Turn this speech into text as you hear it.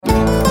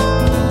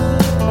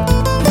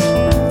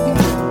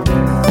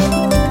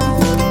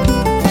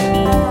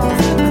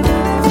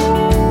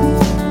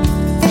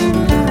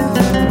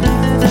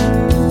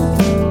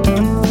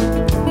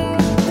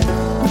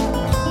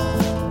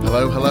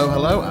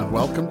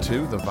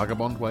to the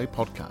Vagabond Way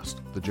podcast.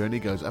 The journey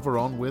goes ever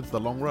on with The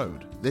Long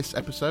Road. This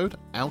episode,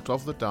 Out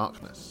of the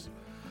Darkness.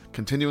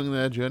 Continuing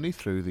their journey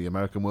through the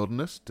American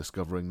wilderness,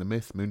 discovering the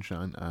myth,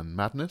 moonshine and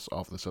madness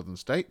of the southern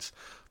states,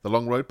 The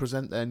Long Road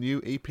present their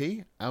new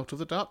EP, Out of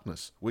the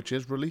Darkness, which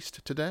is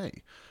released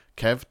today.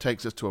 Kev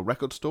takes us to a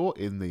record store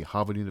in the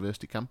Harvard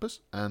University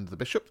campus, and the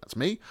Bishop, that's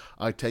me,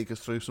 I take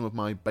us through some of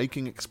my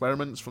baking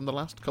experiments from the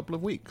last couple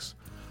of weeks.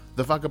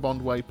 The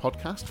Vagabond Way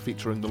podcast,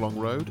 featuring The Long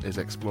Road, is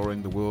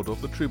exploring the world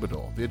of the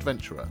troubadour, the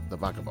adventurer, the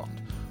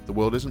vagabond. The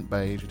world isn't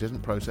beige, it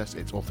isn't processed,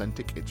 it's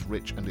authentic, it's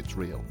rich and it's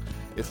real.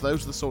 If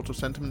those are the sort of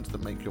sentiments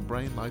that make your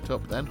brain light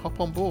up, then hop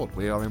on board.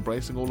 We are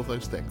embracing all of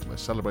those things, we're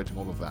celebrating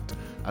all of that,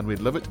 and we'd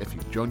love it if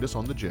you've joined us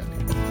on the journey.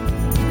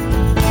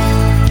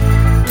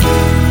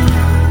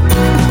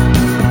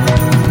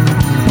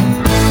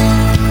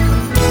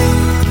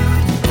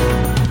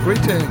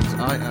 Greetings,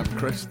 I am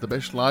Chris the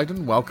Bish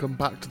Lydon. Welcome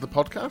back to the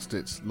podcast.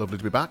 It's lovely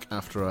to be back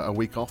after a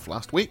week off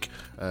last week.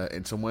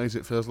 In some ways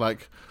it feels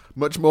like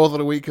much more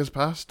than a week has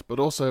passed, but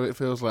also it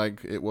feels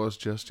like it was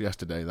just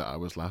yesterday that I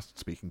was last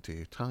speaking to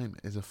you. Time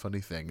is a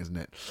funny thing, isn't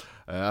it?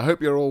 I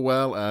hope you're all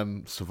well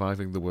and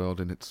surviving the world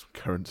in its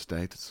current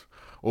state.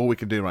 All we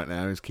can do right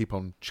now is keep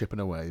on chipping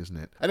away, isn't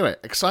it? Anyway,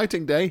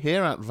 exciting day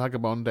here at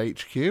Vagabond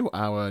HQ.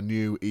 Our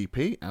new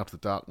EP, Out of the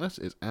Darkness,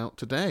 is out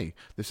today.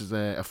 This is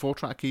a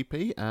 4-track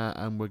EP,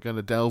 and we're going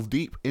to delve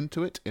deep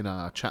into it in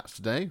our chats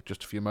today,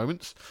 just a few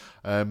moments.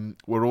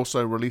 We're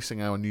also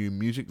releasing our new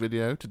music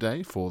video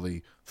today for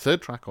the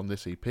third track on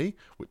this EP,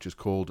 which is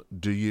called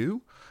Do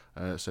You.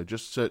 So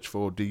just search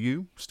for Do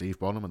You, Steve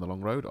Bonham and The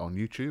Long Road on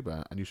YouTube,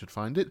 and you should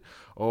find it.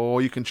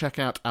 Or you can check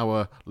out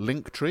our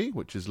link tree,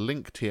 which is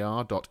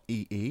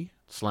linktr.ee/The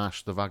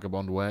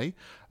Vagabond Way,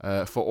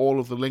 for all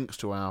of the links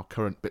to our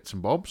current bits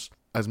and bobs.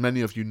 As many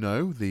of you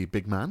know, the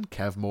big man,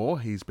 Kev Moore,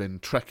 he's been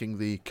trekking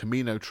the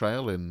Camino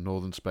Trail in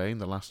northern Spain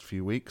the last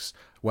few weeks.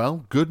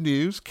 Well, good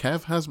news,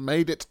 Kev has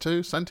made it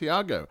to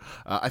Santiago.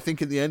 I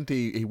think in the end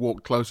he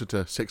walked closer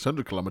to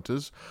 600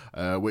 kilometers,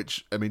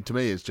 which, I mean, to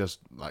me is just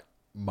like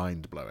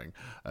mind-blowing.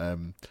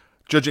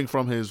 Judging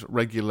from his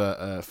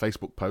regular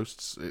Facebook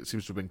posts, it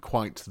seems to have been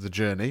quite the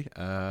journey,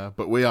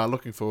 but we are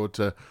looking forward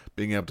to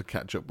being able to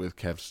catch up with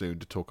Kev soon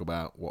to talk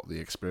about what the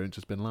experience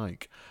has been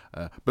like.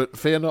 But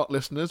fear not,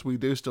 listeners, we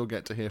do still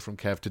get to hear from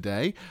Kev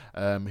today.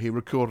 He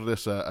recorded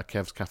us a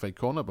Kev's Cafe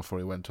Corner before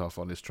he went off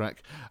on his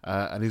trek,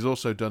 and he's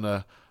also done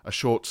a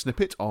short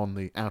snippet on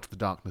the Out of the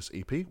Darkness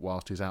EP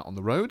whilst he's out on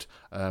the road,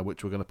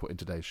 which we're going to put in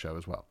today's show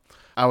as well.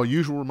 Our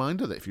usual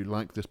reminder that if you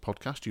like this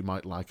podcast, you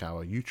might like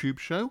our YouTube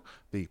show,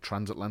 the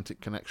Transatlantic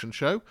Connection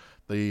Show.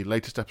 The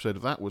latest episode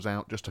of that was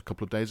out just a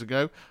couple of days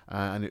ago,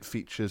 and it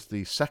features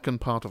the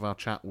second part of our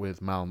chat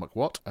with Mal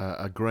McWatt,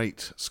 a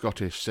great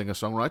Scottish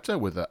singer-songwriter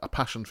with a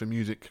passion for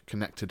music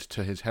connected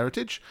to his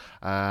heritage,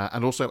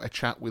 and also a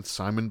chat with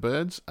Simon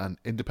Birds, an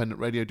independent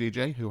radio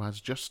DJ who has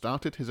just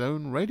started his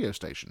own radio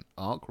station,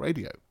 Arc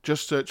Radio.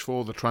 Just search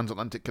for the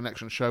Transatlantic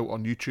Connection Show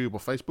on YouTube or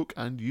Facebook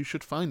and you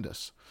should find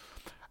us.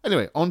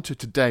 Anyway, on to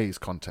today's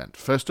content.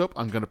 First up,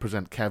 I'm going to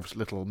present Kev's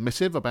little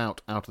missive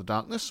about Out of the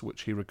Darkness,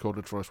 which he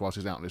recorded for us whilst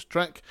he's out on his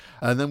trek.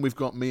 And then we've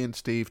got me and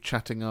Steve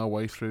chatting our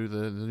way through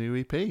the new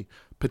EP,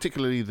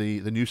 particularly the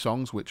new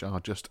songs which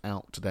are just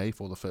out today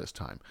for the first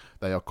time.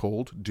 They are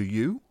called Do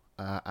You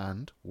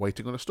and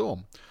Waiting on a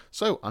Storm.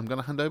 So I'm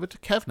going to hand over to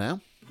Kev now.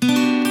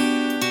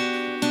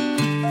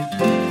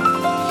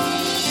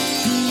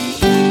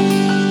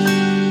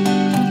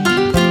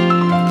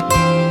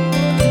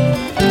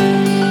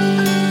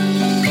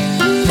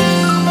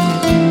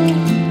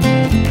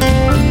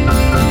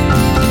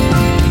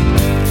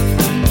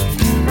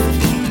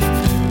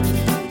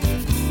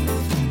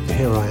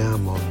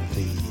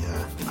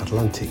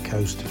 Atlantic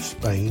coast of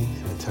Spain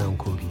in a town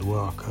called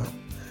Luarca,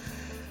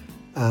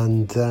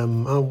 and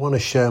I want to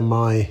share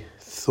my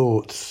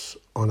thoughts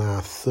on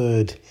our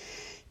third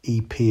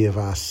EP of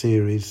our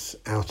series,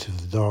 Out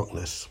of the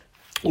Darkness.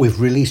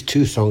 We've released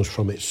 2 songs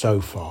from it so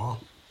far,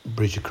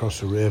 Bridge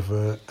Across a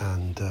River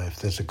and If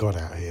There's a God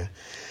Out Here,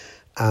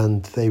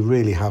 and they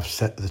really have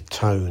set the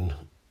tone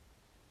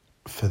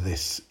for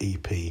this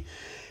EP.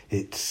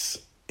 It's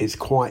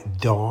quite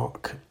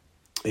dark,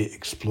 it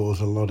explores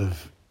a lot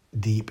of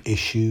deep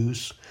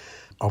issues.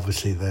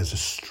 Obviously there's a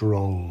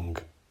strong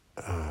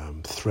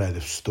thread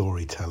of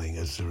storytelling,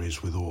 as there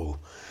is with all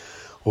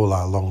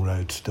our Long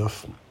Road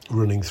stuff,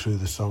 running through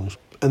the songs.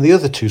 And the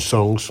other 2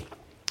 songs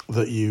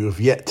that you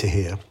have yet to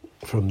hear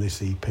from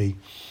this EP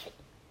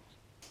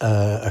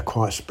are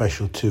quite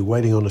special too.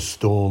 Waiting on a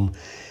Storm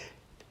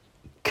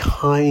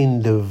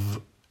kind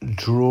of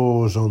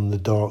draws on the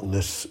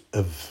darkness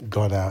of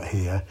God Out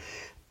Here,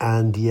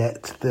 and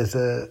yet there's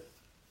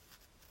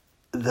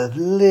the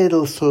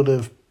little sort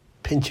of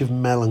pinch of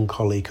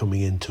melancholy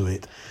coming into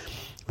it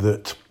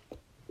that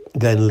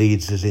then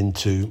leads us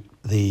into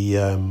the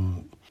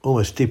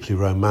almost deeply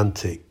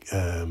romantic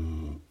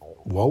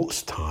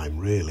waltz time,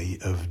 really,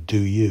 of Do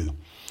You,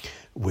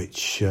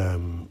 which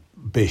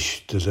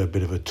Bish does a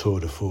bit of a tour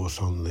de force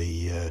on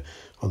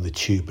the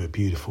tuba,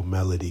 beautiful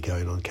melody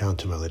going on,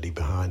 counter melody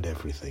behind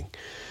everything.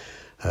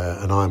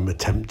 and I'm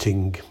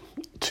attempting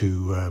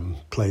to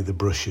play the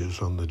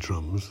brushes on the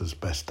drums as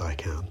best I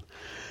can.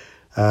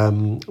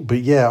 But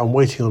yeah, I'm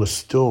Waiting on a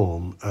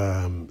Storm.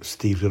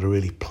 Steve's got a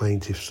really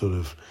plaintive sort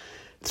of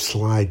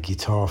slide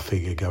guitar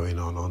figure going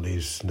on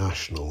his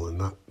National, and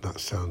that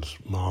sounds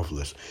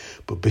marvellous.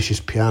 But Bish's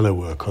piano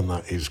work on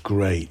that is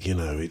great.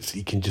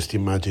 You can just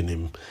imagine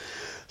him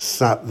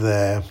sat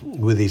there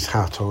with his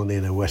hat on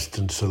in a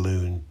Western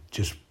saloon,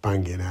 just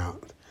banging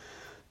out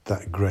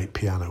that great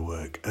piano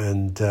work.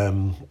 And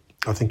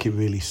I think it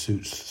really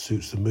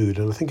suits the mood.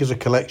 And I think as a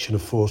collection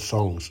of 4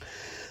 songs,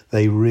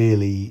 they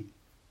really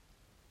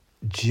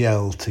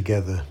gel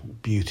together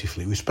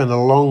beautifully. We spent a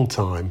long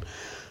time,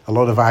 a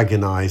lot of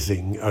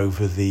agonising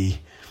over the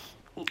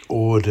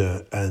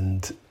order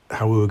and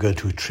how we were going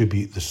to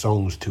attribute the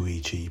songs to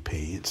each EP.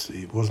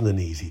 It wasn't an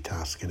easy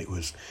task, and it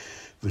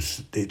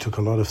took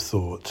a lot of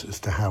thought as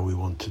to how we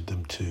wanted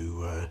them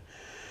to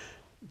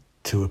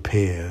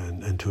appear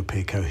and to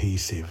appear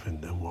cohesive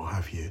and what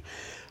have you.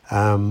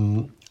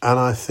 And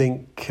I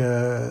think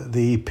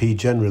the EP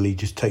generally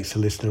just takes the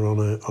listener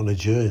on a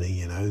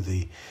journey.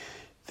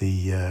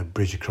 The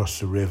Bridge Across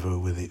the River,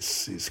 with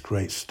its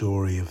great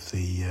story of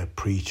the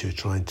preacher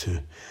trying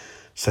to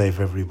save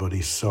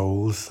everybody's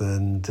souls,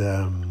 and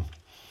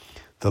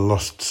the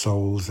lost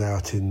souls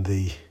out in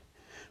the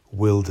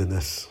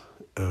wilderness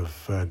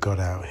of God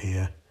Out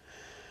Here.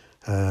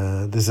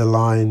 There's a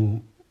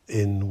line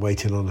in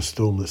Waiting on a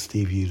Storm that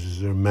Steve uses: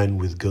 "There are men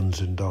with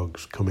guns and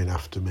dogs coming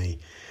after me."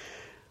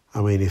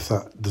 I mean, if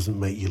that doesn't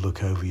make you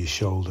look over your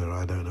shoulder,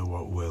 I don't know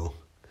what will.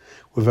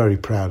 We're very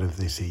proud of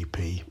this EP,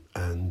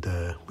 and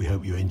we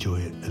hope you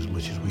enjoy it as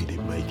much as we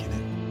did making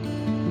it.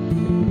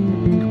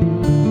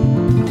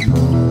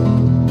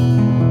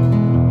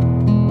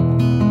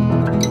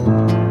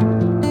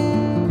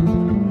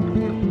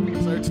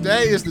 So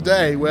today is the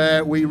day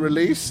where we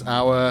release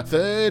our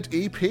 3rd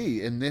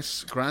EP in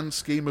this grand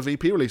scheme of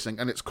EP releasing,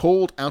 and it's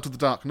called Out of the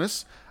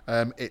Darkness.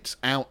 It's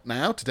out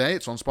now today.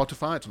 It's on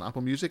Spotify, it's on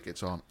Apple Music,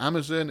 it's on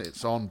Amazon,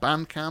 it's on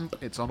Bandcamp,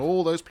 it's on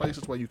all those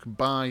places where you can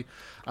buy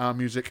our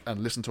music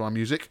and listen to our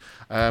music.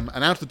 And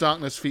Out of the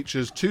Darkness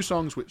features 2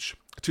 singles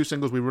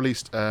we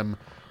released,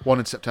 one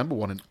in September,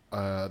 one in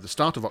the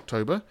start of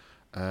October,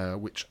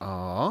 which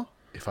are,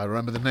 if I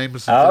remember the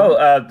names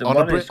of them,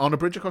 On a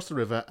Bridge Across the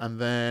River,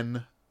 and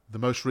then the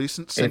most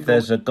recent single, If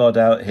There's a God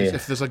Out Here.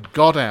 If There's a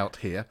God Out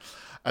Here.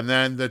 And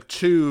then the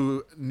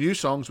 2 new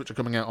songs which are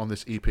coming out on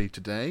this EP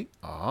today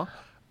are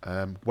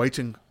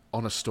Waiting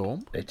on a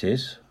Storm. It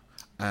is.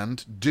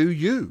 And Do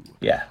You.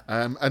 Yeah.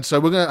 And so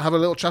we're going to have a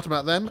little chat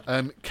about them.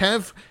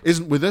 Kev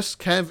isn't with us.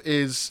 Kev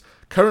is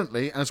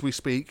currently, as we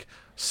speak,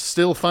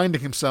 still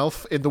finding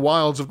himself in the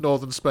wilds of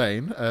northern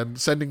Spain,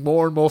 sending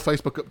more and more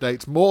Facebook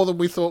updates, more than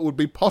we thought would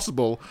be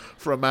possible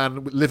for a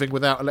man living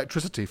without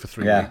electricity for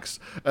 3 weeks.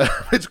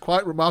 It's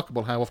quite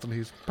remarkable how often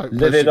he's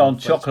living on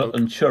chocolate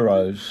and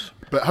churros.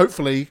 But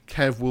hopefully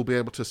Kev will be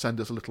able to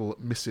send us a little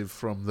missive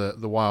from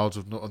the wilds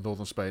of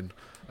northern Spain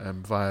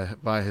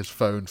via his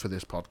phone for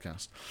this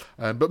podcast.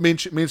 But me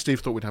and Steve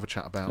thought we'd have a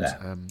chat about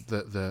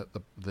the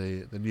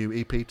new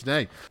EP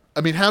today. I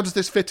mean, how does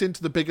this fit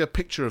into the bigger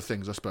picture of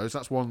things, I suppose?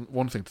 That's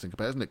one thing to think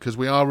about, isn't it? Because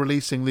we are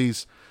releasing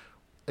these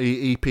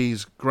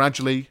EPs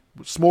gradually,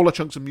 smaller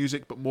chunks of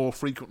music, but more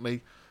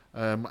frequently.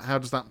 How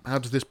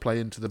does this play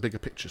into the bigger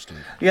picture,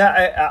 Steve?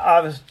 Yeah,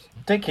 I was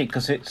thinking,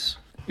 because it's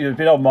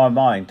been on my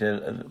mind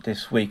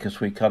this week as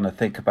we kind of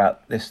think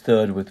about this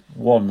 3rd with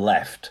 1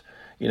 left.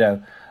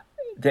 There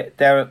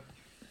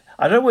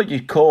I don't know what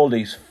you'd call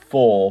these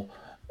 4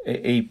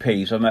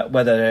 EPs, I mean,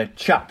 whether they're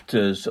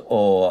chapters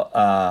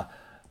or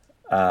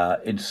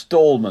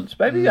installments.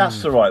 Maybe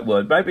that's the right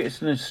word. Maybe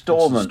it's an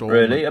installment,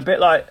 really. A bit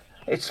like,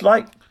 it's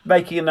like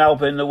making an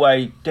album in the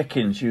way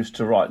Dickens used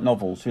to write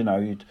novels.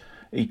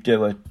 He'd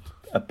do an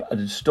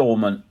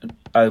installment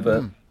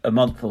over a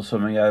month or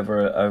something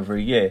over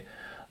a year.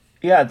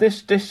 Yeah,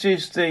 this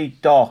is the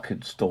dark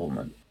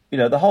installment.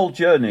 The whole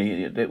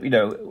journey,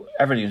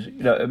 everything is,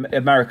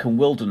 American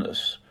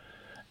wilderness.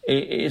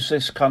 It is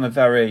this kind of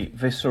very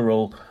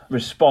visceral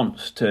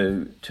response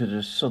to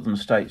the southern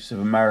states of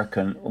America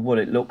and what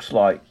it looks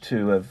like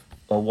to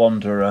a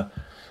wanderer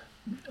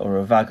or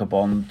a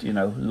vagabond,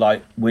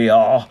 like we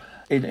are,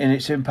 in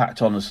its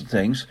impact on us and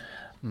things.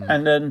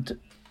 And then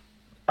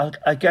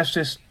I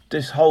guess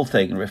this whole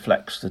thing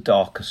reflects the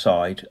darker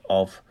side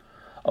of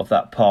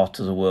that part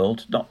of the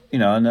world. Not,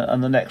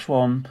 and the next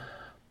one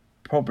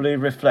probably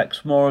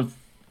reflects more of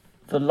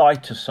the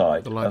lighter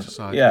side.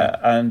 Yeah.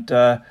 And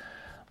that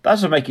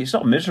doesn't make it. It's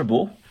not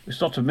miserable. It's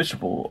not a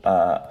miserable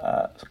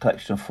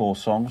collection of 4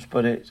 songs,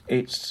 but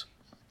it's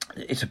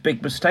a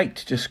big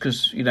mistake just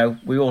because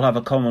we all have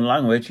a common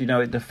language.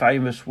 The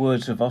famous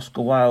words of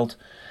Oscar Wilde: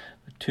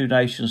 "Two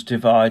nations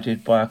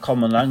divided by a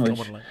common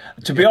language."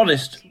 To be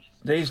honest,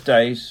 these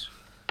days,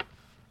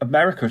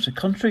 America is a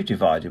country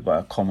divided by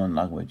a common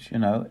language.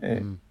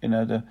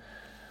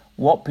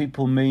 What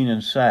people mean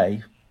and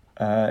say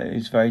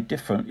is very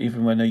different,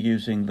 even when they're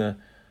using the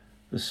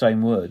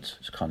same words.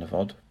 It's kind of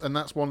odd. And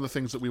that's one of the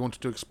things that we wanted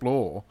to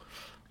explore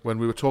when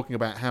we were talking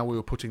about how we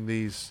were putting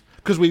these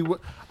because we were.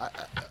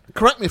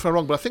 Correct me if I'm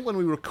wrong, but I think when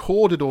we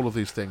recorded all of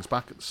these things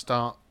back at the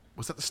start,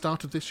 was that the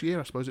start of this year?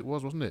 I suppose it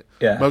was, wasn't it?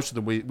 Yeah. Most of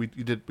them we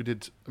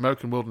did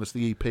American Wilderness,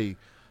 the EP,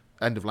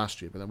 end of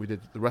last year, but then we did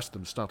the rest of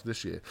them start of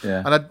this year.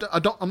 Yeah. And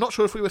I'm not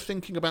sure if we were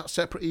thinking about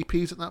separate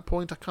EPs at that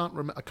point. I can't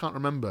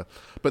remember.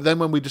 But then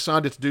when we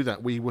decided to do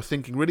that, we were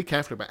thinking really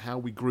carefully about how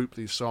we group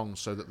these songs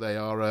so that they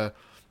are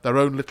their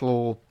own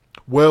little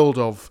world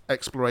of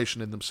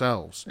exploration in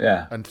themselves.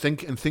 Yeah. And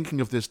thinking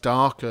of this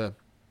darker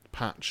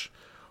patch,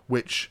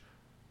 which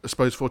I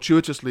suppose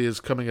fortuitously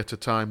is coming at a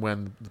time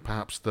when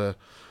perhaps the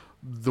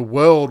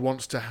world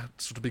wants to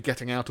sort of be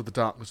getting out of the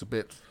darkness a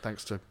bit,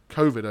 thanks to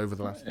COVID over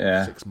the last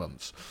 6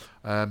 months.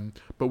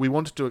 But we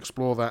wanted to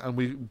explore that, and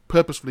we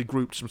purposefully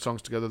grouped some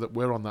songs together that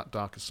were on that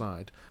darker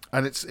side.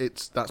 And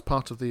that's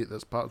part of the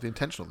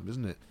intention of them,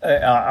 isn't it?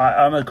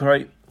 I'm a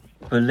great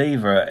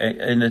believer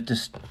in a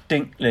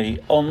distinctly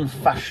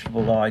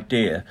unfashionable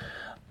idea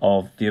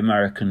of the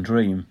American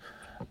dream.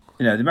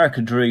 You know, the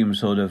American dream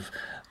sort of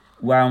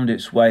wound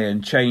its way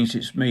and changed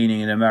its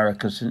meaning in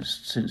America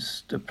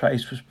since the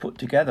place was put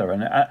together,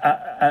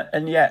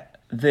 and yet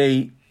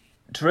the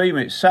dream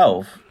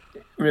itself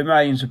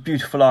remains a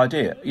beautiful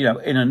idea. You know,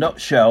 in a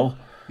nutshell,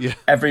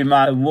 every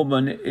man and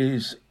woman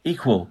is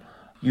equal.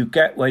 You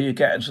get where you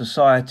get in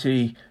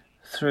society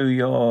through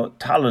your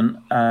talent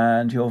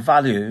and your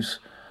values.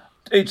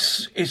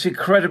 It's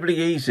incredibly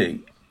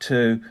easy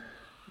to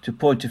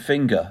point a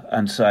finger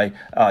and say,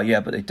 "Oh, yeah,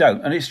 but they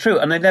don't," and it's true,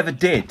 and they never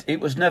did. It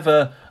was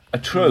never a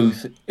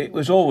truth. It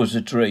was always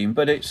a dream,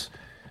 but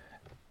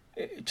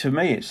to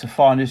me it's the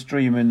finest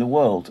dream in the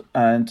world.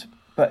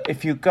 But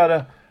if you've got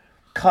to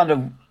kind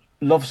of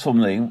love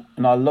something,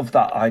 and I love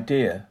that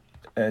idea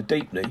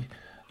deeply,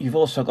 you've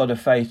also got to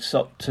face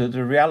up to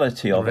the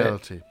reality of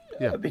it.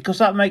 Yeah. Because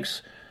that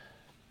makes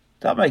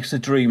the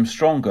dream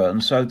stronger.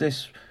 And so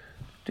this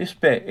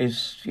bit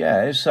is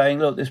saying,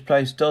 look, this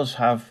place does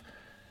have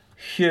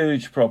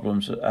huge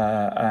problems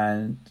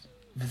and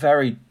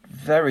very,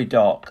 very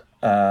dark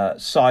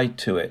side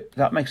to it.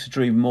 That makes the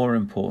dream more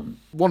important.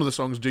 One of the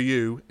songs, "Do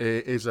You,"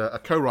 is a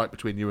co-write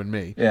between you and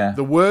me. Yeah.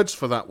 The words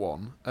for that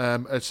one,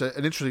 it's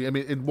an interesting. I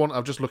mean,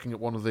 I'm just looking at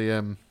one of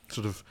the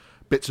sort of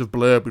bits of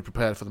blurb we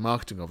prepared for the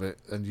marketing of it,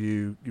 and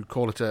you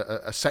call it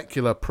a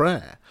secular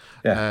prayer,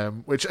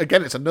 which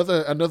again, it's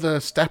another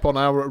step on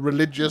our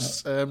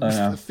religious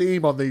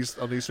theme on these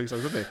three songs,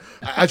 isn't it?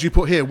 As you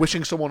put here,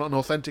 wishing someone an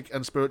authentic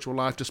and spiritual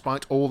life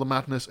despite all the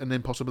madness and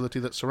impossibility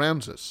that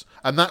surrounds us,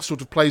 and that sort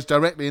of plays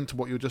directly into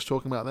what you were just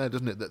talking about there,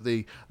 doesn't it? That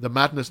the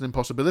madness and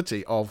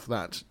impossibility of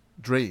that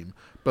dream,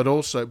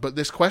 but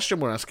this question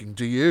we're asking,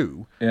 do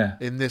you,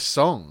 in this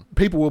song,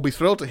 people will be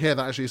thrilled to hear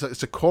that actually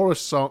it's a chorus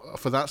song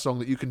for that song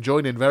that you can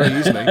join in very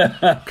easily,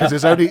 because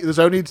there's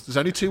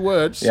only two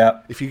words. Yeah.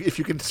 If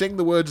you can sing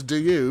the words "do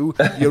you,"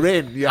 you're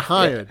in, you're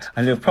hired.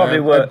 And it'll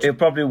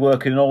probably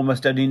work in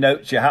almost any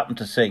notes you happen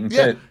to sing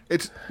too.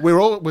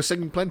 We're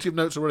singing plenty of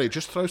notes already.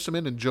 Just throw some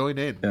in and join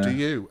in. Yeah. Do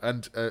you?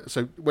 And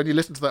so when you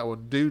listen to that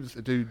one, do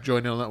join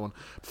in on that one.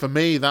 For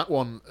me, that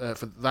one,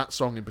 for that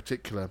song in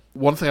particular,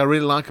 one thing I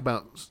really like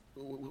about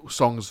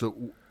songs that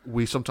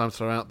we sometimes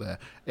throw out there,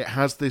 it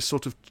has this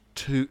sort of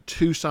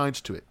two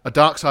sides to it, a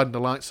dark side and a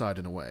light side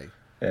in a way.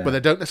 Yeah. But they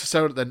don't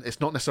necessarily. Then it's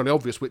not necessarily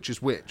obvious which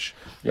is which.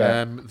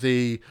 Yeah.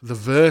 The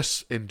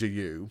verse in "Do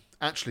You"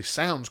 actually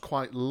sounds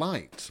quite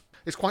light.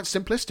 It's quite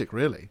simplistic,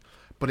 really,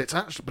 but it's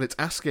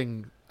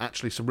asking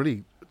some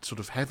really sort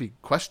of heavy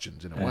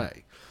questions in a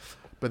way.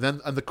 But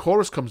then the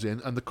chorus comes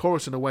in, and the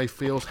chorus in a way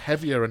feels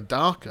heavier and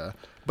darker.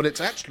 But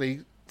it's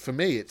actually, for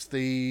me, it's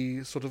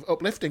the sort of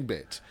uplifting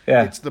bit.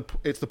 Yeah. It's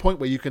the point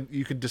where you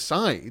can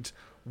decide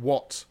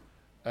what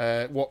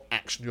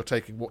action you're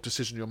taking, what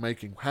decision you're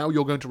making, how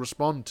you're going to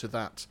respond to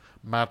that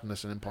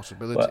madness and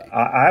impossibility. Well,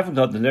 I haven't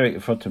got the lyric in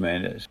front of me,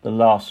 and the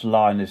last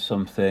line is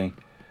something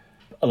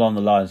along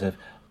the lines of,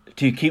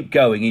 "Do you keep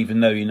going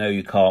even though you know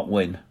you can't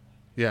win?"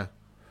 Yeah.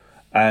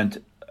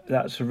 And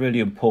that's really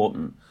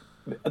important.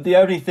 The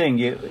only thing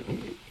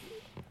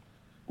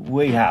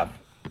we have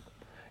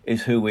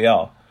is who we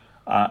are,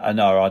 and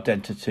our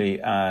identity,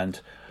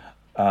 and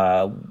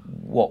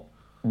what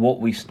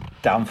we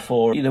stand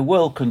for. The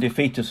world can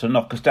defeat us and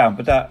knock us down,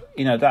 but that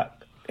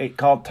it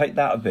can't take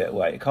that a bit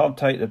away. It can't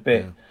take the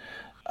bit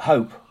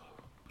hope.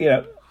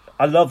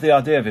 I love the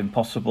idea of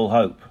impossible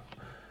hope.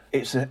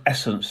 It's the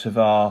essence of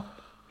our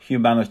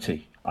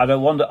humanity. I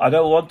don't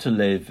want to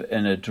live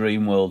in a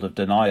dream world of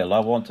denial. I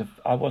want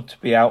to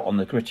be out on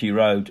the gritty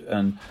road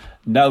and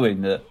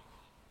knowing that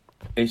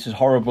it's as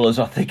horrible as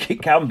I think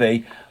it can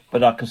be,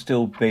 but I can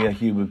still be a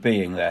human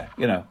being there.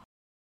 And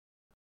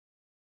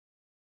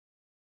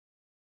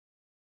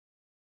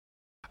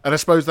I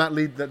suppose that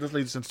does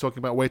lead us into talking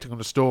about "Waiting on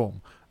a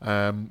Storm,"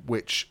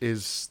 which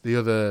is the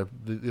other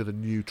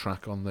new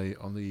track on the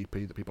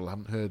EP that people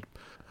haven't heard.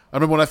 I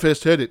remember when I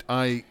first heard it,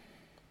 I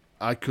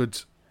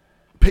could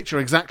picture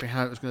exactly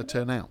how it was going to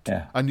turn out.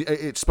 Yeah. And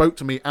it spoke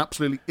to me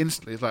absolutely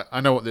instantly. It's like,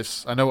 I know what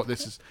this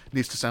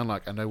needs to sound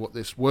like. I know what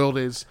this world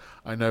is.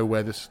 I know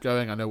where this is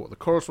going. I know what the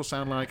chorus will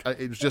sound like.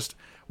 It was just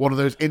one of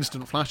those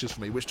instant flashes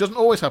for me, which doesn't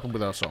always happen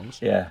with our songs.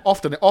 Yeah.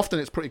 Often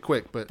it's pretty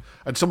quick,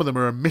 and some of them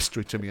are a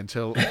mystery to me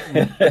until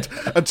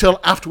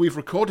after we've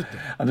recorded them.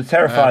 And the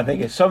terrifying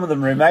thing is, some of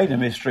them remain a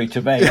mystery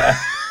to me.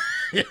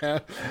 Yeah,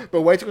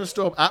 but Waiting on a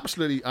Storm,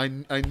 absolutely,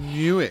 I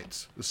knew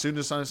it as soon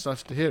as I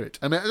started to hear it.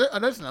 I mean, I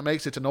don't think that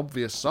makes it an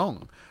obvious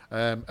song.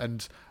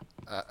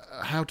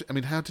 How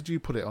did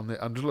you put it on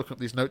the? I'm just looking up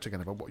these notes again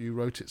about what you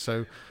wrote it.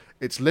 So,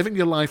 it's living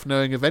your life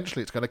knowing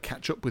eventually it's going to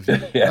catch up with you.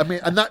 Yeah. I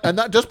mean, and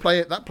that does play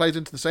it. That plays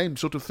into the same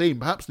sort of theme,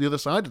 perhaps the other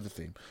side of the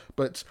theme,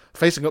 but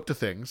facing up to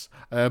things.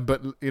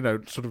 But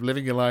sort of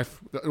living your life,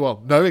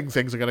 well, knowing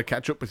things are going to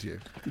catch up with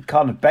you. The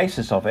kind of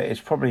basis of it is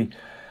probably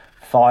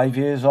 5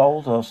 years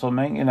old or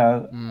something,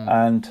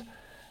 and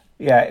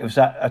yeah, it was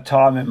at a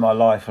time in my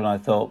life when I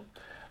thought,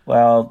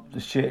 well, the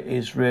shit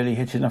is really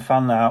hitting the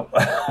fan now.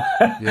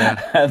 Yeah.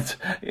 And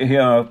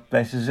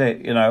this is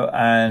it,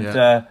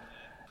 and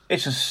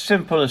it's as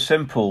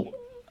simple,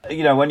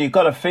 when you've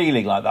got a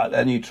feeling like that,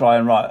 then you try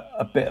and write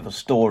a bit of a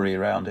story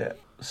around it.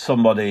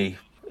 Somebody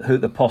who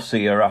the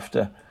posse are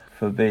after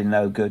for being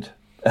no good.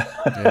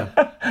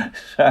 Yeah.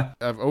 So.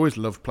 I've always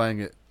loved playing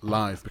it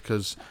live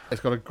because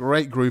it's got a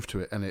great groove to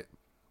it, and it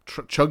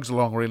chugs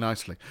along really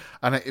nicely,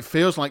 and it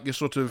feels like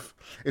you're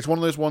it's one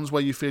of those ones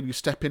where you feel you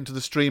step into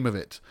the stream of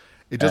it.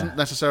 It doesn't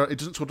necessarily, it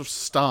doesn't sort of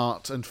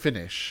start and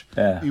finish.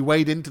 Yeah. You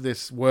wade into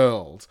this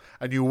world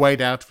and you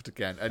wade out of it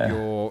again,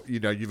 and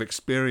you've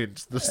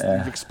experienced this,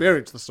 you've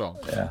experienced the song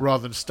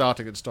rather than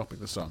starting and stopping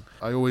the song.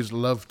 I always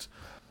loved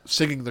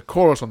singing the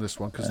chorus on this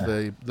one because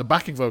the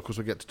backing vocals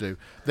we get to do,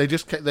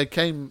 they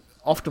came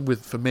often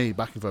with, for me,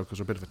 backing vocals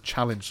are a bit of a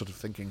challenge, sort of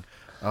thinking,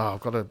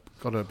 I've got to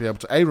be able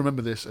to A,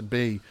 remember this, and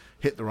B,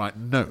 hit the right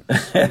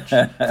notes, which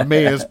for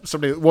me, as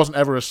somebody that wasn't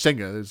ever a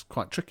singer, is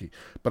quite tricky.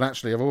 But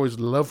actually, I've always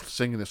loved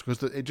singing this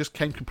because it just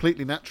came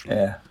completely naturally.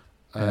 Yeah.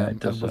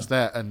 And was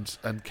there.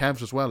 And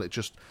Kev's as well, it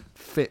just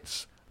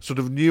fits. Sort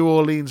of New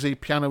Orleans-y,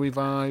 piano-y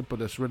vibe, but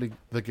it's really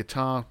the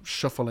guitar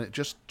shuffle, and it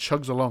just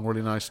chugs along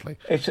really nicely.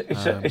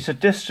 It's a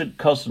distant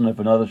cousin of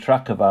another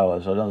track of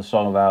ours, another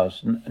song of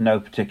ours, No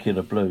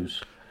Particular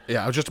Blues.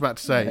 Yeah, I was just about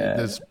to say,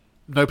 there's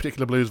no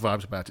particular blues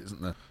vibes about it,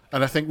 isn't there?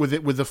 And I think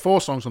with the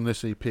 4 songs on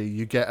this EP,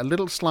 you get a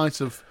little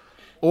slice of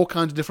all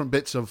kinds of different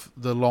bits of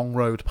the Long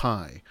Road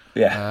Pie.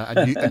 Yeah.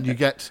 And you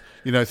get,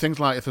 things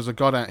like If There's a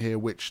God Out Here,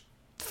 which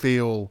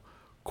feel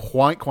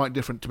quite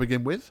different to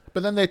begin with,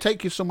 but then they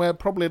take you somewhere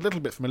probably a little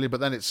bit familiar,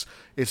 but then it's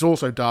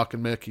also dark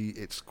and murky.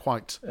 It's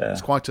quite a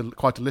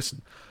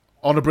listen.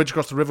 On a Bridge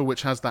Across the River,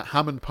 which has that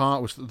Hammond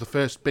part, was the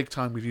first big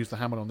time we've used the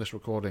Hammond on this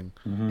recording.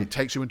 Mm-hmm. It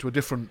takes you into a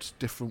different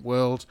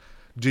world.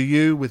 Do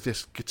You, with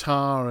this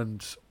guitar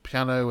and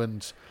piano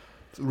and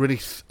really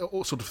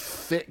sort of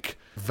thick,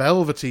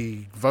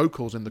 velvety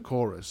vocals in the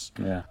chorus.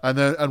 Yeah.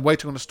 And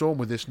Waiting on a Storm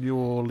with this New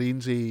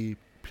Orleans-y,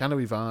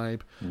 piano-y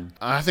vibe.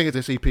 I think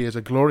this EP is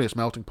a glorious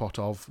melting pot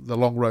of the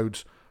long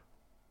road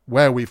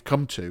where we've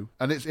come to.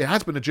 And it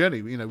has been a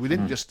journey. We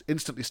didn't just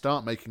instantly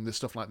start making this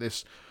stuff like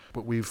this,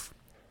 but we've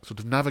sort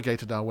of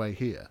navigated our way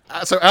here.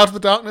 So Out of the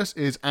Darkness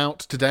is out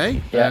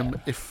today. Yeah.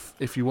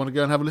 If you want to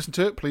go and have a listen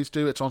to it, please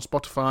do. It's on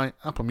Spotify,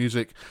 Apple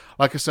Music.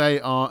 Like I say,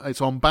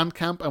 it's on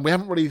Bandcamp, and we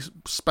haven't really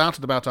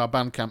spouted about our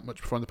Bandcamp much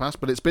before in the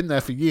past, but it's been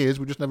there for years.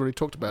 We just never really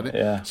talked about it.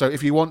 Yeah. So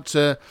if you want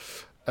to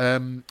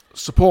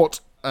support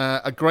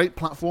a great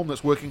platform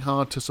that's working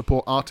hard to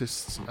support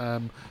artists,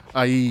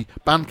 i.e.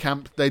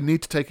 Bandcamp, they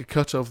need to take a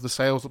cut of the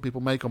sales that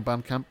people make on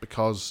Bandcamp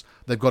because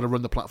they've got to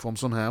run the platform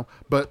somehow,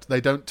 but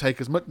they don't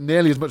take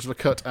nearly as much of a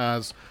cut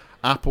as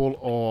Apple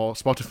or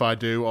Spotify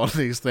do on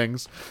these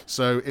things.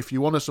 So if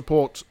you want to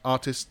support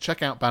artists,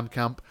 check out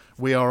Bandcamp.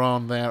 We are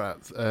on there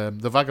at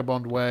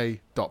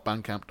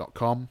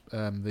thevagabondway.bandcamp.com.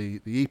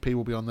 The EP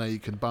will be on there. You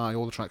can buy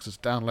all the tracks as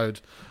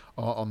download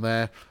on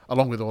there,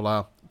 along with all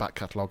our back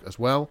catalogue as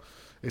well.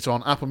 It's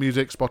on Apple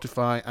Music,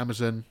 Spotify,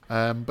 Amazon.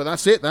 But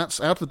that's it.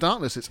 That's Out of the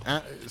Darkness. It's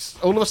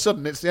all of a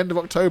sudden, it's the end of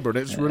October and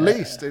it's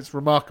released. It's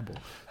remarkable.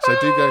 So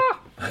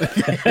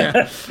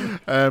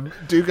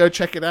do go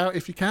check it out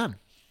if you can.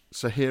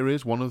 So here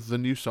is one of the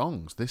new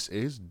songs. This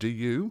is Do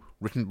You,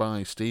 written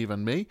by Steve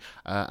and me,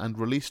 and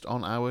released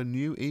on our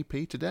new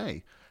EP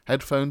today.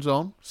 Headphones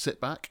on, sit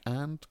back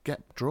and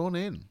get drawn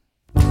in.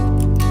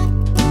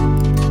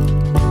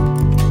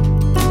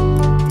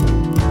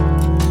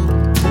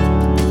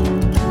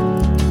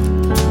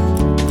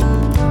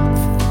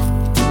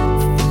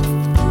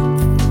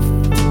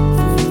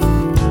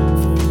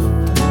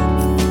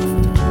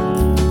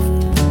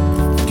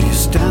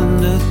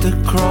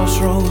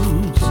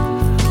 Crossroads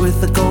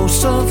with the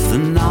ghost of the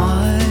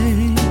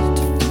night.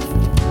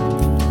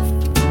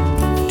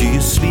 Do you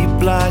sleep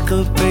like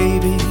a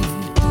baby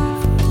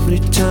when you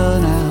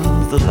turn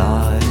out the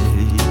light?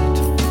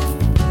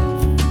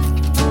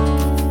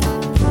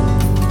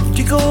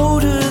 Do you go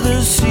to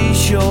the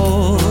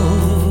seashore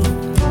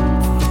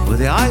where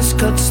the ice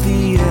cuts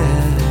the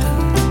air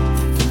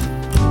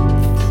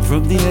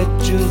from the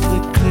edge of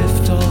the cliff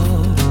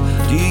top.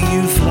 Do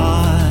you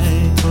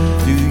fly?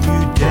 Do you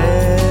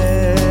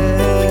dare?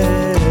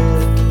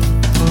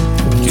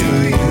 Do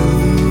you?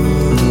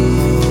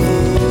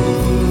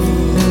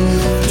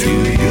 Do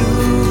you?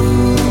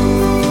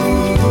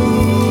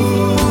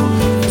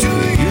 Do you? Do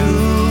you?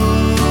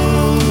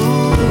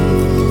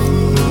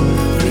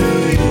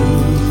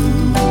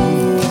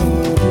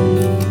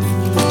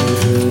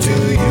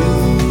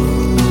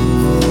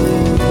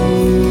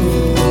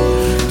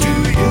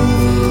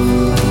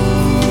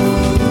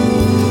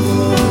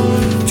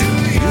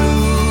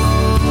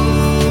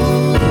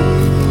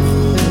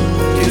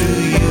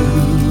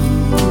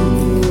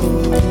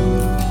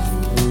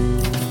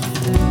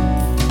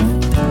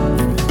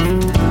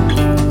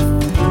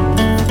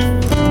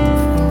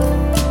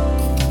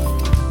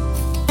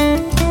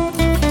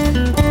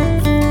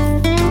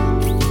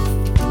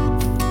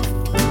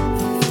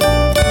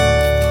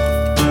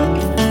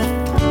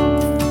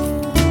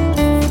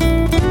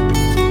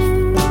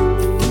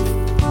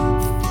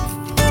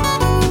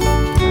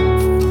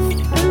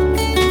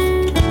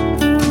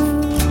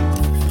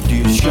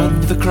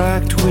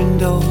 Cracked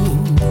window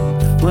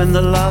when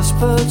the last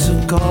birds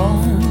have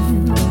gone.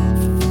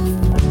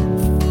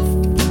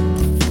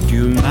 Do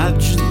you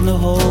imagine the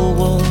whole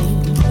world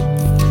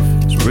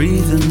is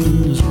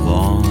breathing as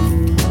one?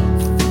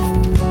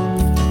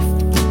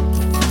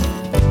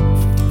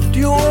 Do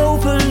you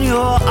open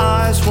your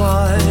eyes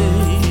wide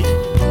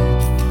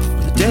when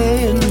the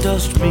day and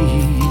dust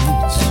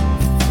meets?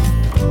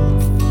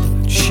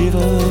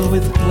 Shiver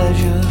with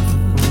pleasure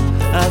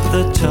at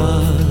the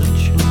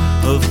touch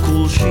of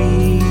cool sheets.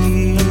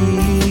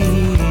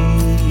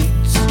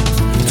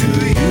 Do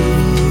you?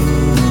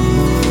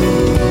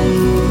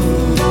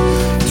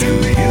 Do you? Do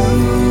you? Do you?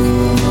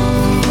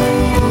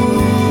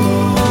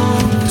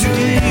 Do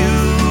you?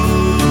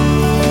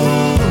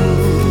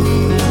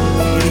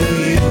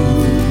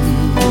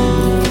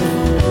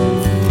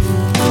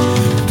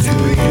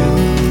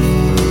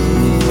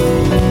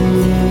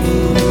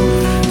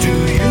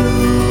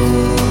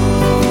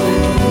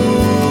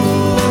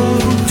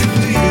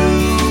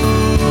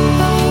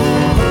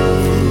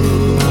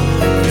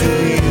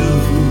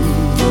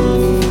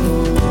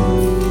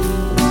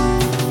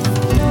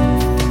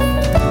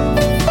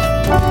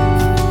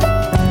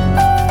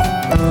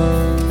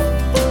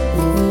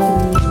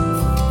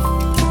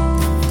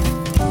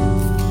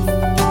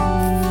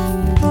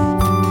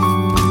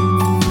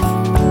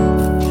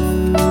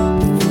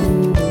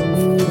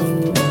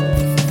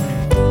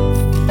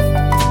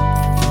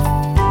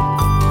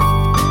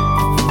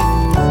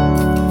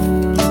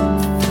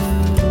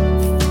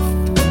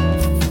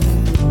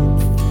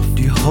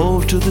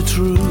 To the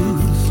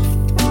truth,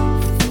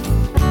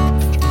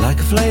 like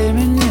a flame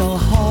in your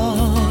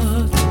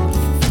heart.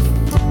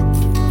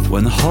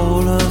 When the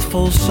whole earth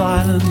falls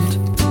silent,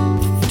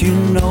 do you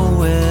know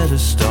where to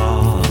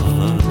start?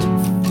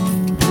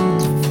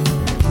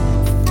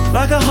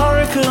 Like a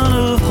hurricane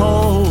of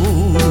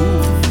hope,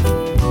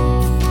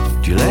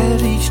 do you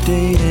let each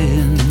day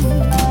in?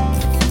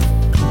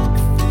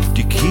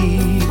 Do you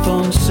keep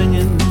on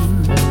singing,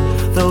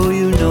 though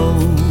you know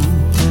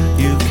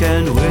you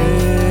can't win?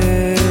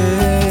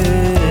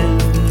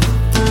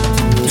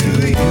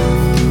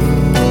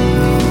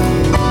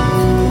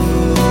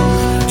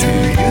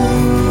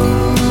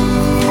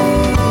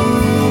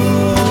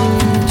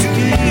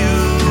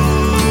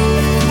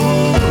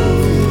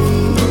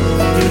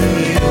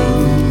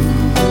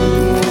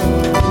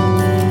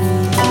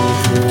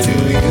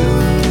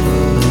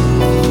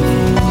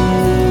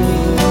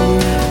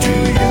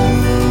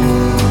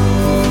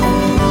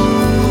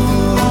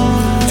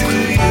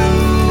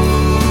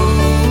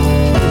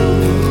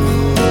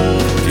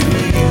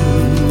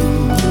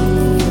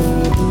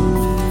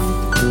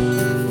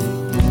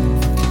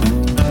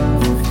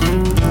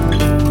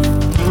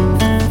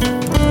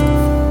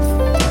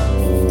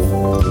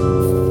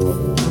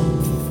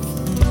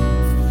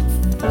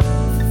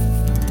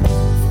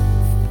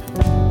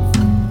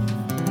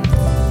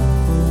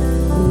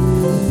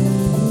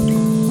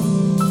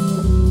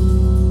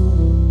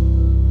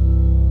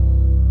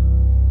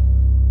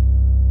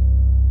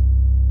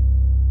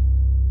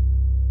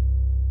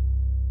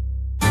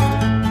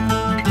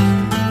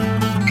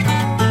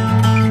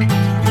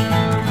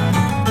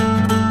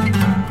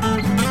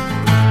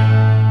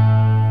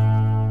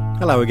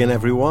 Hello again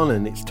everyone,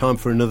 and it's time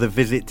for another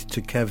visit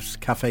to Kev's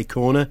Cafe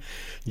Corner.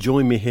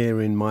 Join me here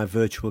in my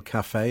virtual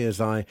cafe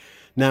as I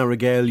now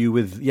regale you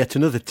with yet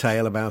another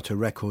tale about a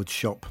record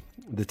shop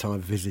that I've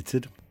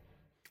visited.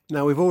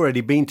 Now, we've already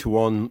been to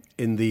one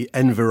in the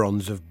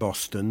environs of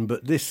Boston,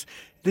 but this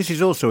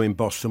is also in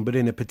Boston, but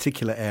in a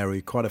particular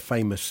area, quite a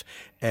famous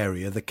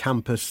area, the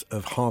campus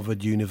of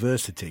Harvard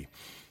University.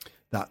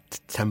 that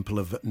temple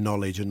of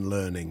knowledge and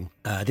learning.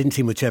 I didn't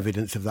see much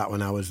evidence of that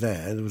when I was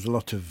there. There was a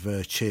lot of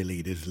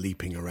cheerleaders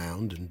leaping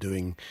around and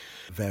doing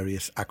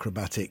various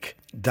acrobatic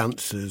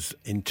dances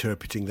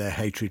interpreting their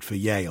hatred for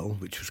Yale,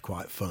 which was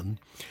quite fun.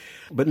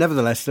 But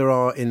nevertheless, there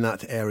are in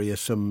that area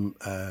some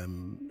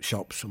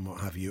shops and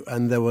what have you.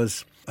 And there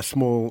was a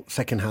small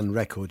second-hand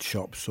record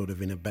shop sort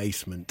of in a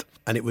basement.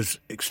 And it was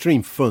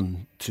extreme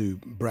fun to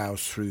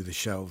browse through the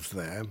shelves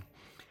there.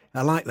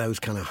 I like those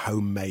kind of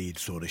homemade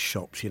sort of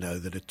shops,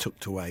 that are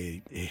tucked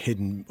away,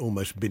 hidden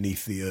almost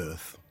beneath the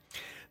earth.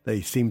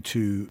 They seem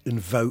to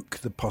invoke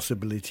the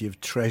possibility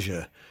of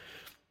treasure,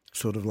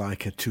 sort of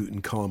like a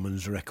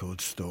Tutankhamun's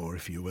record store,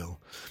 if you will.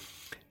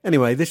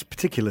 Anyway, this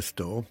particular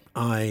store,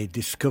 I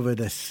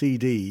discovered a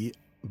CD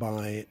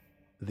by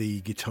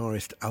the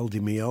guitarist Al Di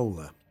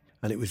Meola,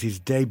 and it was his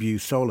debut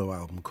solo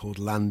album called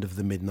Land of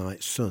the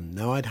Midnight Sun.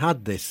 Now, I'd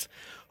had this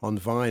on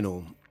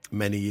vinyl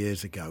many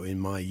years ago in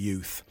my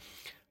youth,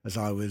 as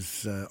I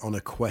was on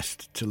a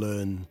quest to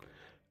learn,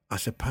 I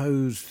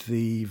suppose,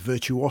 the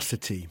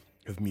virtuosity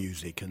of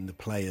music and the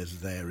players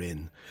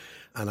therein.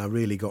 And I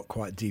really got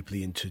quite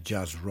deeply into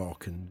jazz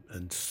rock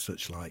and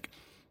such like.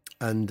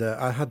 And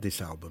I had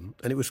this album,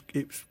 and it was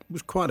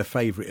quite a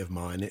favourite of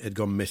mine. It had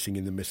gone missing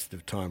in the mist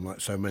of time,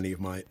 like so many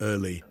of my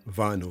early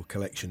vinyl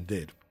collection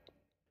did.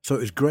 So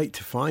it was great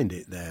to find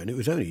it there, and it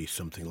was only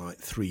something like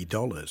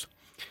 $3.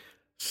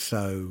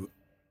 So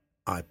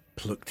I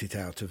plucked it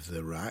out of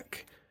the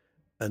rack,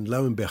 and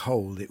lo and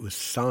behold, it was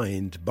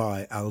signed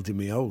by Al Di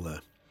Meola.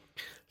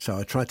 So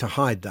I tried to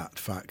hide that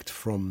fact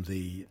from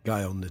the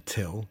guy on the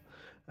till,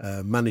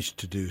 managed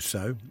to do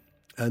so,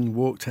 and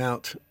walked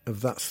out of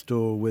that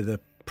store with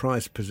a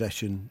prized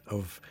possession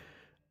of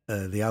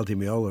the Al Di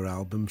Meola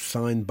album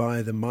signed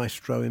by the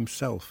maestro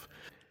himself.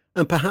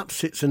 And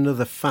perhaps it's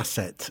another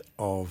facet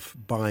of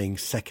buying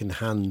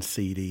second-hand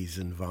CDs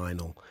and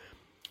vinyl.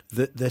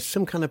 That there's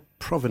some kind of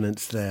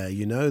provenance there,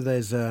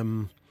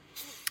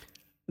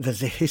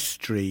 There's a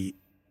history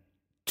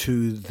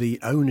to the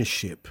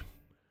ownership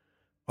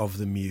of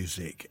the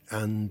music,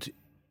 and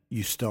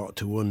you start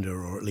to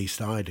wonder, or at least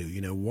I do,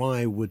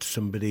 why would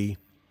somebody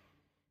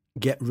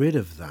get rid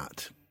of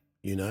that?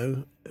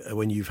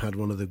 When you've had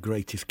one of the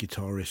greatest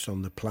guitarists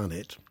on the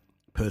planet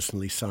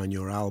personally sign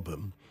your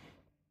album,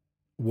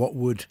 what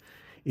would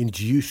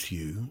induce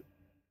you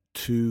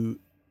to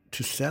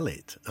sell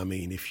it? I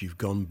mean, if you've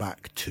gone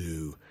back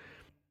to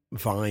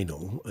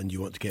vinyl and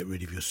you want to get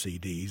rid of your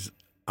CDs,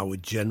 I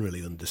would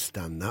generally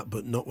understand that,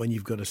 but not when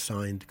you've got a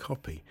signed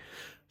copy.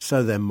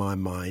 So then my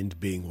mind,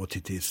 being what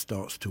it is,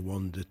 starts to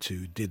wander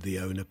to, did the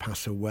owner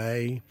pass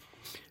away?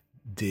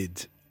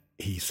 Did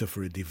he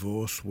suffer a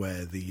divorce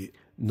where the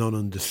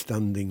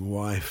non-understanding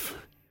wife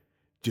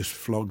just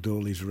flogged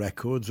all his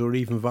records, or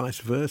even vice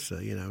versa?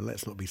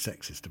 Let's not be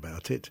sexist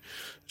about it.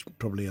 There's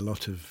probably a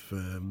lot of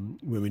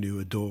women who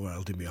adore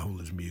Al Di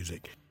Meola's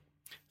music.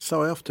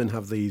 So I often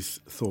have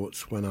these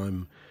thoughts when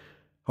I'm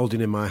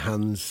holding in my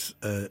hands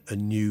a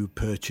new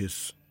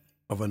purchase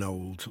of an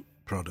old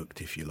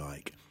product, if you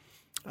like.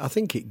 I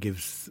think it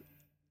gives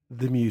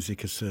the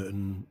music a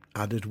certain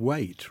added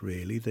weight,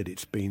 really, that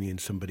it's been in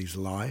somebody's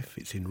life,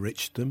 it's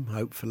enriched them,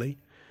 hopefully,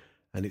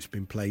 and it's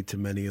been played to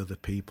many other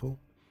people.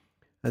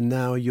 And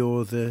now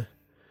you're the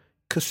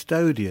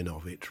custodian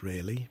of it,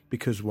 really,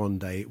 because one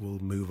day it will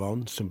move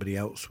on, somebody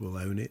else will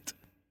own it.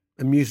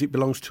 And music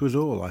belongs to us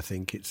all, I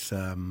think. It's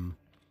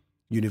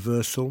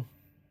universal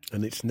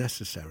and it's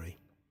necessary.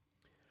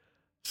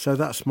 So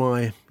that's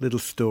my little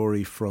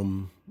story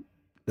from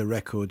the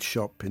record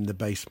shop in the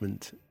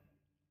basement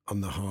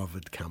on the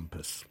Harvard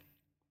campus.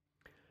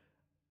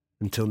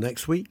 Until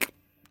next week,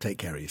 take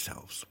care of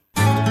yourselves.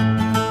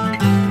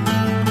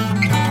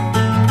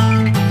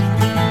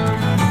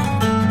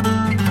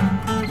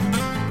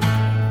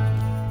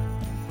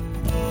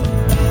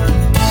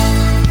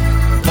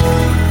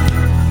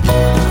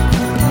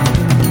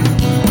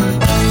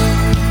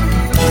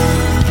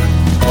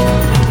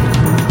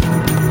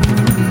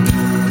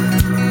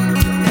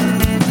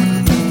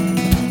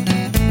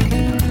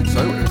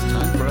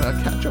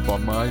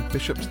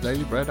 Bishop's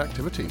Daily Bread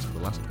activities for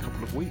the last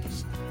couple of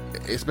weeks.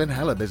 It's been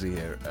hella busy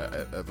here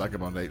at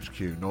Vagabond HQ,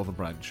 Northern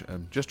Branch,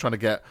 just trying to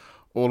get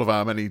all of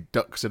our many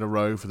ducks in a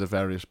row for the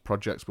various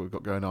projects we've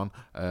got going on.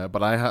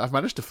 But I've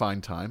managed to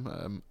find time,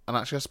 and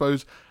actually, I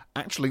suppose,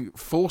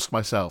 forced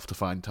myself to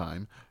find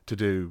time to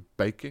do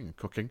baking and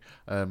cooking,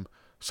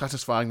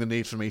 satisfying the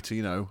need for me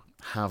to,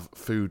 have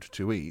food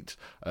to eat,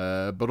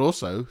 but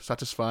also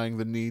satisfying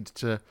the need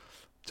to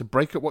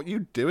break up what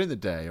you do in the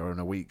day or in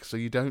a week, so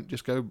you don't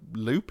just go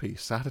loopy,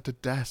 sat at a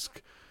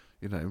desk,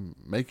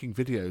 making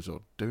videos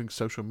or doing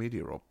social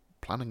media or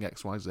planning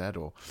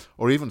XYZ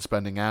or even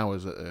spending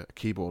hours at a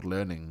keyboard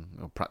learning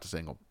or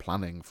practicing or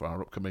planning for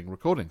our upcoming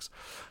recordings.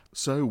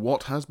 So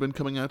what has been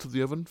coming out of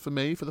the oven for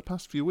me for the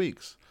past few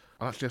weeks?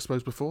 Actually, I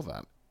suppose before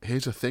that,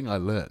 here's a thing I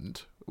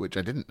learned, which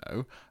I didn't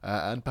know,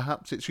 and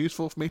perhaps it's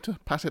useful for me to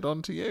pass it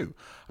on to you.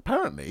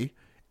 Apparently,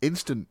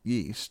 instant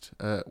yeast,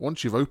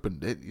 once you've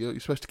opened it, you're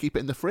supposed to keep it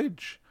in the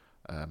fridge.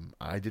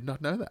 I did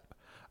not know that.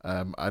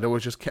 I'd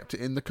always just kept it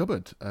in the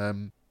cupboard.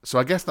 So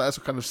I guess that's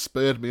kind of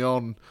spurred me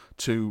on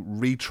to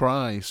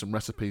retry some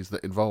recipes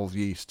that involve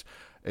yeast,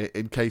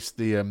 in case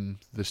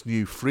this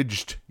new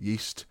fridged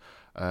yeast,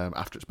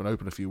 after it's been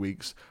open a few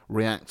weeks,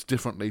 reacts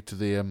differently to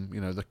the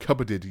the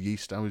cupboarded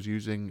yeast I was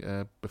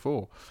using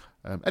before.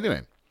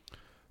 Anyway,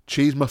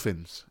 cheese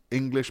muffins,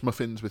 English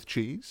muffins with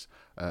cheese.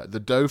 The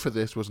dough for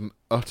this was an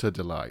utter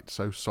delight,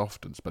 so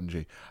soft and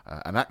spongy,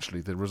 and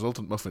actually the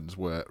resultant muffins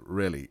were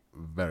really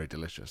very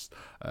delicious.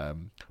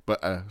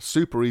 But a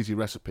super easy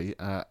recipe,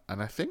 and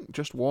I think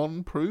just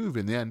one prove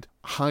in the end.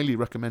 Highly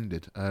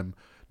recommended.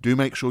 Do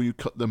make sure you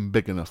cut them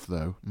big enough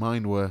though.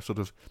 Mine were sort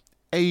of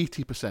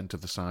 80%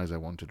 of the size I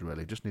wanted,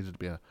 really. Just needed to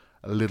be a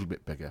little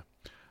bit bigger.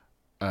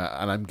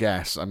 And I'm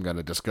going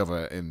to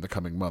discover in the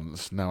coming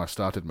months, now I've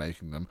started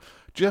making them,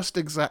 just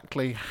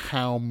exactly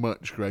how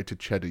much grated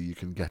cheddar you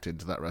can get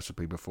into that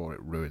recipe before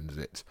it ruins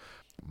it.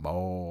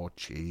 More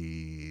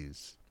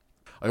cheese.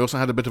 I also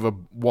had a bit of a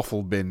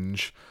waffle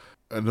binge,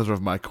 another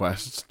of my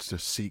quests to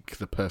seek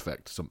the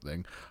perfect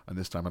something, and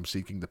this time I'm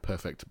seeking the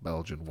perfect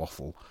Belgian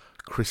waffle.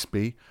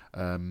 Crispy,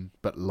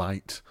 but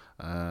light.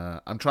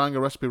 I'm trying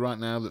a recipe right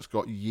now that's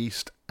got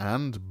yeast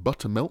and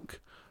buttermilk,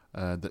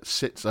 that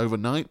sits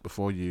overnight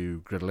before you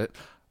griddle it.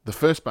 The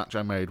first batch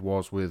I made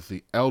was with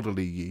the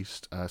elderly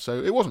yeast,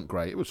 so it wasn't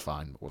great. It was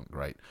fine, it wasn't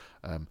great.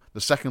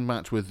 The second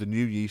batch with the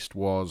new yeast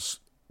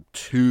was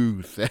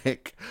too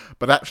thick,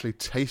 but actually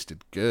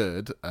tasted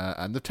good,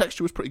 and the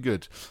texture was pretty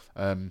good.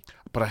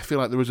 But I feel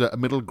like there was a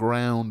middle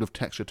ground of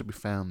texture to be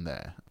found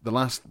there. The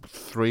last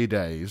 3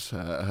 days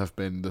have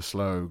been the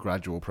slow,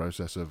 gradual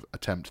process of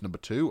attempt number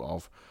 2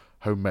 of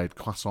homemade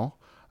croissants.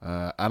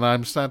 And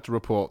I'm sad to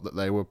report that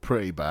they were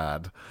pretty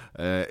bad.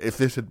 If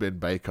this had been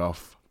Bake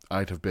Off,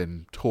 I'd have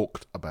been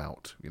talked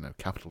about,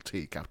 capital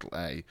T, capital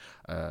A,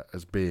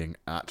 as being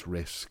at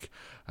risk.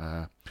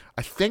 I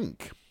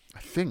think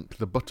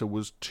the butter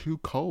was too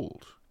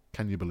cold.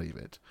 Can you believe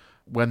it?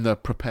 When the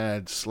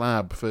prepared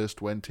slab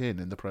first went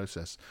in the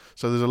process.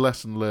 So there's a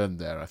lesson learned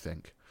there, I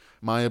think.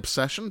 My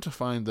obsession to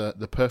find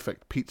the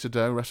perfect pizza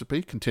dough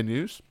recipe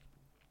continues.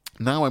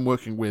 Now I'm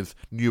working with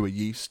newer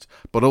yeast,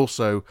 but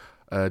also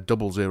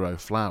 00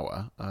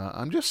 flour.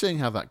 I'm just seeing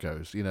how that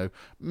goes.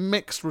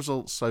 Mixed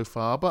results so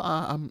far, but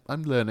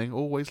I'm learning,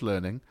 always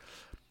learning.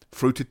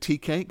 Fruited tea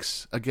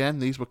cakes, again,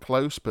 these were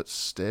close, but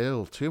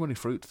still too many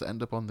fruits that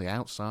end up on the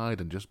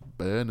outside and just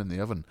burn in the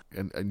oven,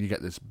 and you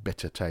get this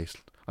bitter taste.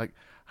 Like,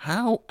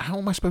 how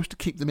am I supposed to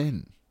keep them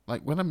in?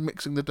 Like, when I'm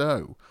mixing the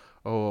dough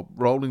or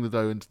rolling the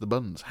dough into the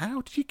buns,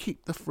 how do you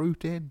keep the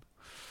fruit in?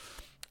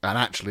 And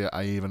actually,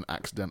 I even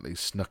accidentally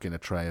snuck in a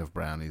tray of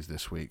brownies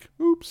this week.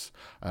 Oops.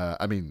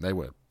 I mean, they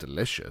were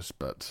delicious,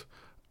 but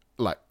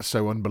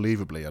so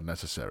unbelievably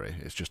unnecessary.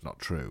 It's just not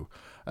true.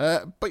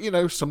 But,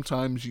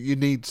 sometimes you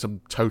need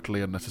some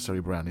totally unnecessary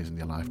brownies in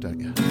your life,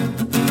 don't you?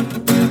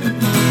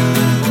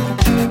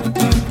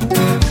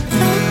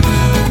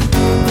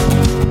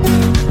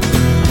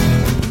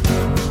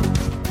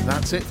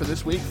 That's it for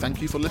this week.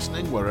 Thank you for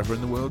listening wherever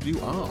in the world you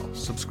are.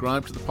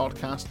 Subscribe to the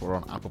podcast. We're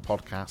on Apple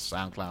Podcasts,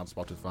 SoundCloud,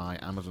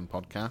 Spotify, Amazon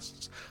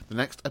Podcasts. The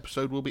next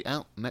episode will be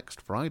out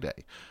next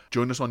Friday.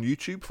 Join us on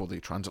YouTube for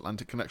the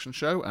Transatlantic Connection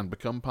show and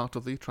become part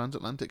of the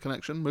Transatlantic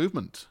Connection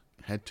movement.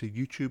 Head to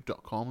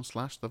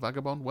youtube.com/The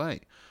Vagabond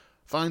Way.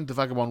 Find The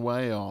Vagabond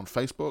Way on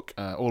Facebook.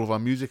 All of our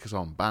music is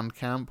on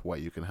Bandcamp, where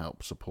you can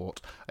help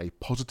support a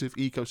positive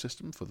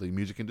ecosystem for the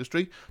music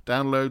industry.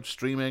 Download,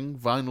 streaming,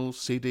 vinyls,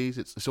 CDs,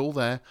 it's all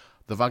there.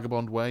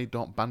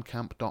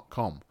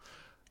 thevagabondway.bandcamp.com.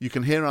 You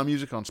can hear our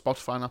music on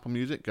Spotify and Apple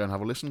Music. Go and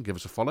have a listen, give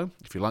us a follow.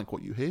 If you like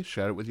what you hear,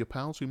 share it with your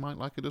pals who might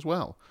like it as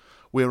well.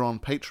 We're on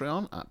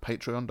Patreon at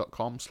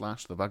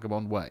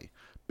patreon.com/thevagabondway.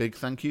 Big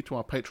thank you to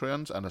our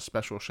Patreons and a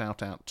special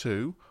shout out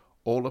to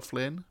Orla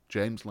Flynn,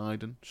 James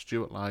Lydon,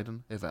 Stuart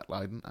Lydon, Yvette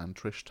Lydon and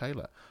Trish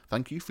Taylor.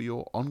 Thank you for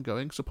your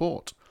ongoing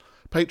support.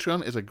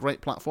 Patreon is a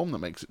great platform that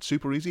makes it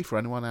super easy for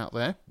anyone out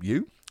there,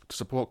 you, to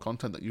support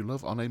content that you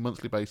love on a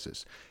monthly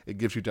basis. It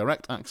gives you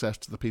direct access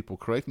to the people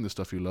creating the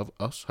stuff you love,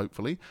 us,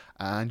 hopefully,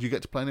 and you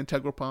get to play an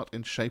integral part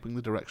in shaping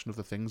the direction of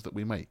the things that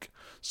we make.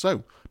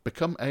 So,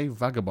 become a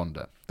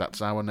Vagabonder.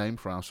 That's our name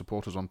for our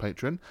supporters on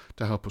Patreon,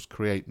 to help us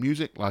create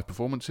music, live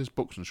performances,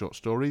 books and short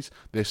stories,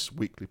 this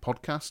weekly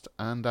podcast,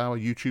 and our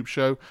YouTube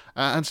show,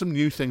 and some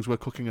new things we're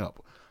cooking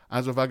up.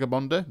 As a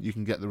Vagabonder, you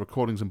can get the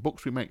recordings and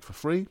books we make for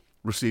free,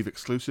 receive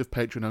exclusive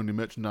Patreon-only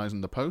merchandise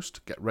in the post,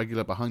 get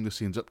regular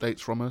behind-the-scenes updates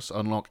from us,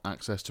 unlock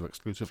access to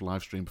exclusive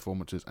live-stream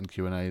performances and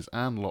Q&As,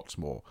 and lots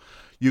more.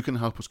 You can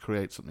help us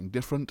create something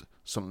different,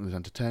 something that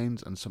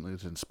entertains, and something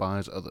that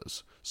inspires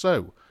others.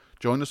 So,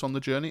 join us on the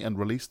journey and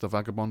release the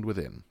vagabond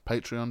within.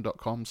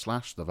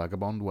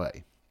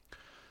 Patreon.com/thevagabondway.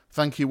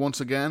 Thank you once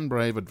again,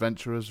 brave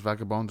adventurers,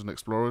 vagabonds and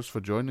explorers,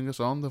 for joining us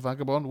on The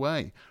Vagabond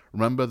Way.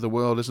 Remember, the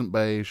world isn't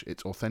beige,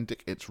 it's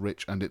authentic, it's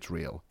rich and it's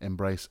real.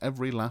 Embrace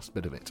every last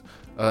bit of it.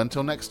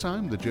 Until next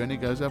time, the journey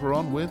goes ever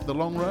on with The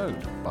Long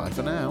Road. Bye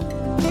for now.